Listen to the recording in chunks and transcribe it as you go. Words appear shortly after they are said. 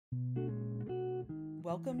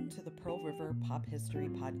Welcome to the Pearl River Pop History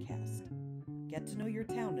Podcast. Get to know your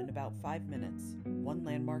town in about 5 minutes, one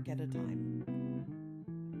landmark at a time.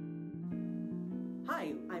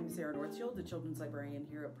 Hi, I'm Sarah Northshield, the children's librarian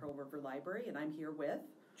here at Pearl River Library, and I'm here with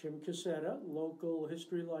Jim Cassetta, local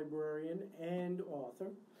history librarian and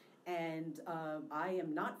author. And I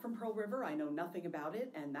am not from Pearl River. I know nothing about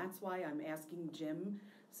it, and that's why I'm asking Jim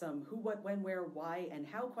some who, what, when, where, why, and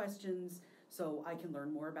how questions so I can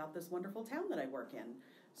learn more about this wonderful town that I work in.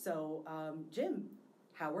 So, Jim,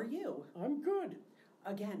 how are you? I'm good.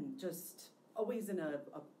 Again, just always in a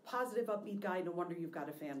positive, upbeat guy. No wonder you've got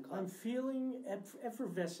a fan club. I'm feeling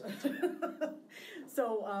effervescent.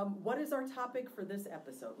 So, what is our topic for this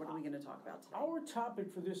episode? What are we going to talk about today? Our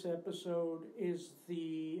topic for this episode is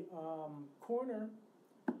the corner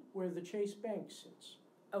where the Chase Bank sits.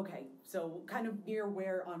 Okay, so kind of near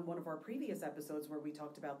where on one of our previous episodes where we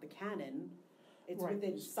talked about the cannon, it's right,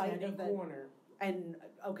 within sight of the corner. And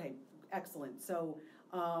okay, excellent. So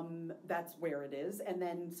that's where it is. And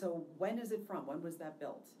then, so when is it from? When was that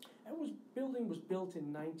built? Building was built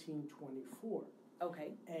in 1924.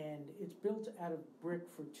 Okay. And it's built out of brick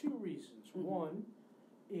for two reasons. Mm-hmm. One,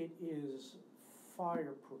 it is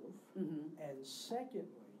fireproof, mm-hmm. and secondly,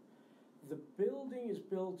 the building is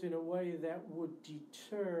built in a way that would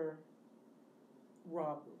deter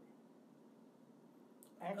robbery.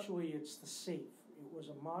 Actually, it's the safe. It was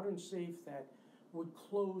a modern safe that would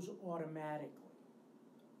close automatically.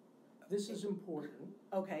 This is important.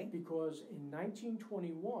 Okay. Because in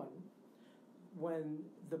 1921, when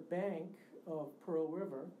the Bank of Pearl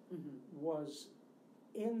River, mm-hmm. was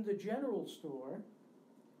in the general store,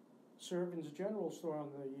 Servant's General Store on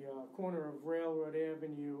the corner of Railroad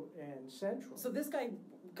Avenue and Central. So this guy,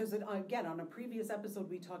 because again, on a previous episode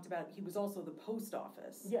we talked about, he was also the post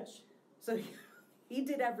office. Yes. So he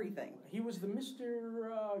did everything. He was the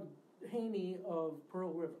Mr. Haney of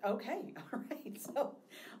Pearl River. Okay, all right.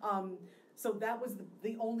 So that was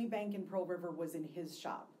the only bank in Pearl River was in his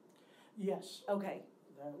shop. Yes. Okay.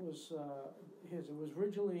 That was his. It was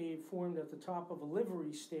originally formed at the top of a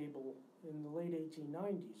livery stable in the late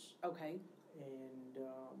 1890s. Okay. And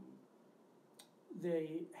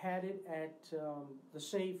they had it at, the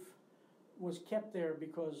safe was kept there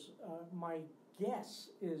because my guess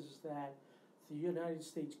is that the United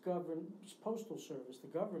States Postal Service, the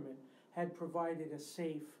government, had provided a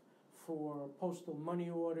safe for postal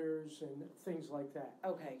money orders and things like that.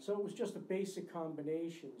 Okay. So it was just a basic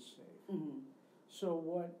combination safe. Mm-hmm. So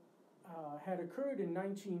what had occurred in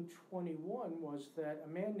 1921 was that a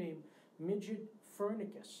man named Midget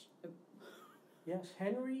Fernicus, yes,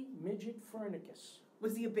 Henry Midget Fernicus.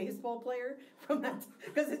 Was he a baseball player from that?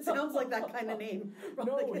 Because it sounds like that kind of name.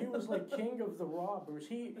 No, he was like king of the robbers.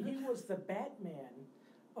 He was the Batman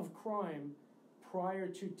of crime prior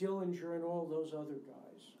to Dillinger and all those other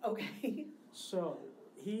guys. Okay. So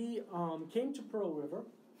he came to Pearl River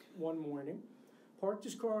one morning, parked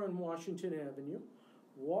his car on Washington Avenue,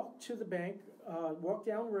 walked to the bank, walked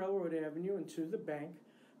down Railroad Avenue and to the bank,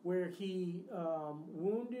 where he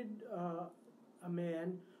wounded a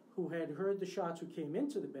man who had heard the shots who came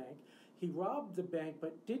into the bank. He robbed the bank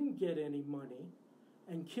but didn't get any money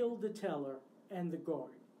and killed the teller and the guard.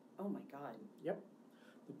 Oh, my God. Yep.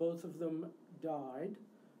 The both of them died.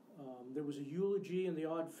 There was a eulogy in the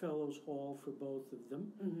Odd Fellows Hall for both of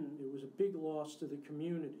them. Mm-hmm. It was a big loss to the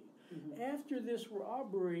community. Mm-hmm. After this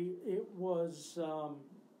robbery, it was,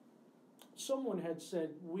 someone had said,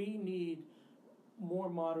 we need more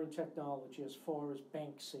modern technology as far as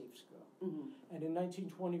bank safes go. Mm-hmm. And in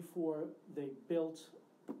 1924, they built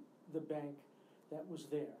the bank that was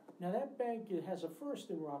there. Now that bank, it has a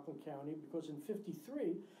first in Rockland County because in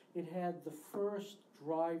 1953, it had the first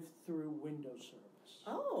drive-through window service.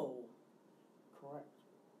 Oh. Correct.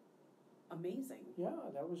 Amazing.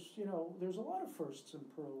 Yeah, that was, there's a lot of firsts in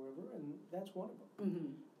Pearl River, and that's one of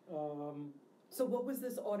them. Mm-hmm. So what was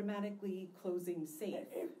this automatically closing safe?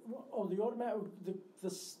 The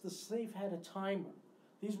safe had a timer.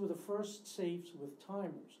 These were the first safes with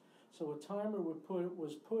timers. So a timer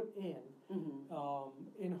was put in,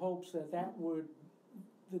 mm-hmm. In hopes that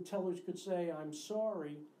the tellers could say, I'm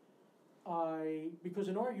sorry, because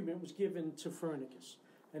an argument was given to Fernicus,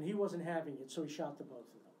 and he wasn't having it, so he shot the both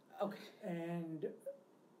of them. Okay. And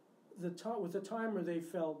with the timer, they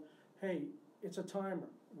felt, hey, it's a timer.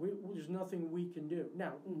 There's nothing we can do.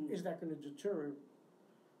 Now, mm-hmm. is that going to deter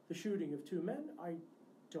the shooting of two men? I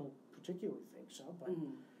don't particularly think so, but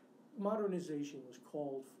mm-hmm. modernization was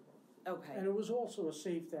called for. Okay. And it was also a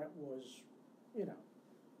safe that was,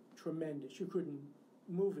 tremendous. You couldn't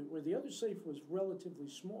move it, where the other safe was relatively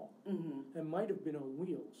small, mm-hmm. and might have been on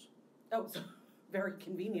wheels. Oh, so very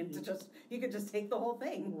convenient to you could just take the whole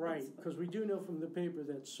thing. Right, because we do know from the paper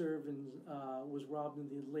that Servin was robbed in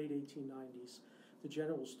the late 1890s. The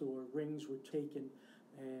general store, rings were taken,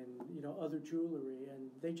 and other jewelry,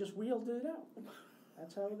 and they just wheeled it out.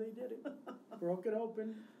 That's how they did it. Broke it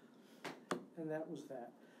open, and that was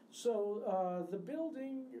that. So the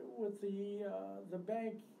building with the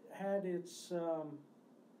bank had its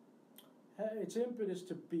impetus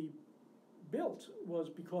to be built was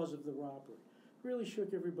because of the robbery. Really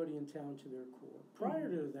shook everybody in town to their core. Prior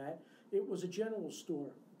to that, it was a general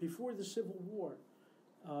store. Before the Civil War,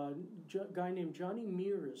 a guy named Johnny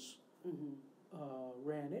Mears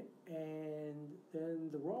ran it, and then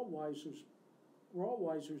the Raweiser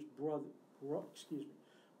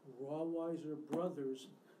brothers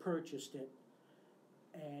purchased it,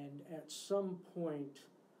 and at some point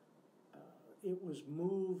it was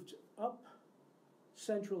moved up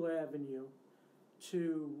Central Avenue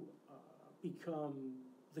to become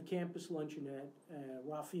the campus luncheonette.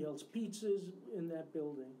 Raphael's Pizzas in that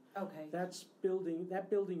building. Okay. That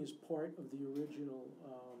building is part of the original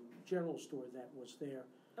general store that was there.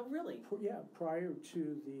 Oh, really? Prior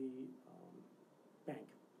to the bank.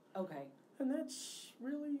 Okay. And that's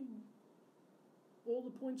really all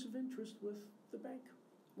the points of interest with the bank.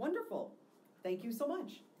 Wonderful. Thank you so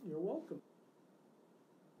much. You're welcome.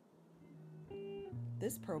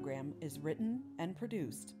 This program is written and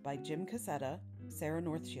produced by Jim Cassetta, Sarah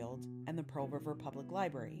Northshield, and the Pearl River Public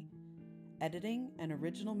Library. Editing and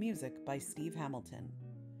original music by Steve Hamilton.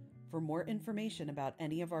 For more information about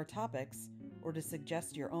any of our topics, or to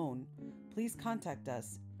suggest your own, please contact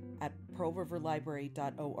us at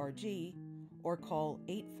pearlriverlibrary.org or call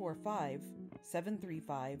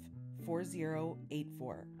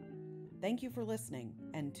 845-735-4084. Thank you for listening,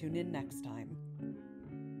 and tune in next time.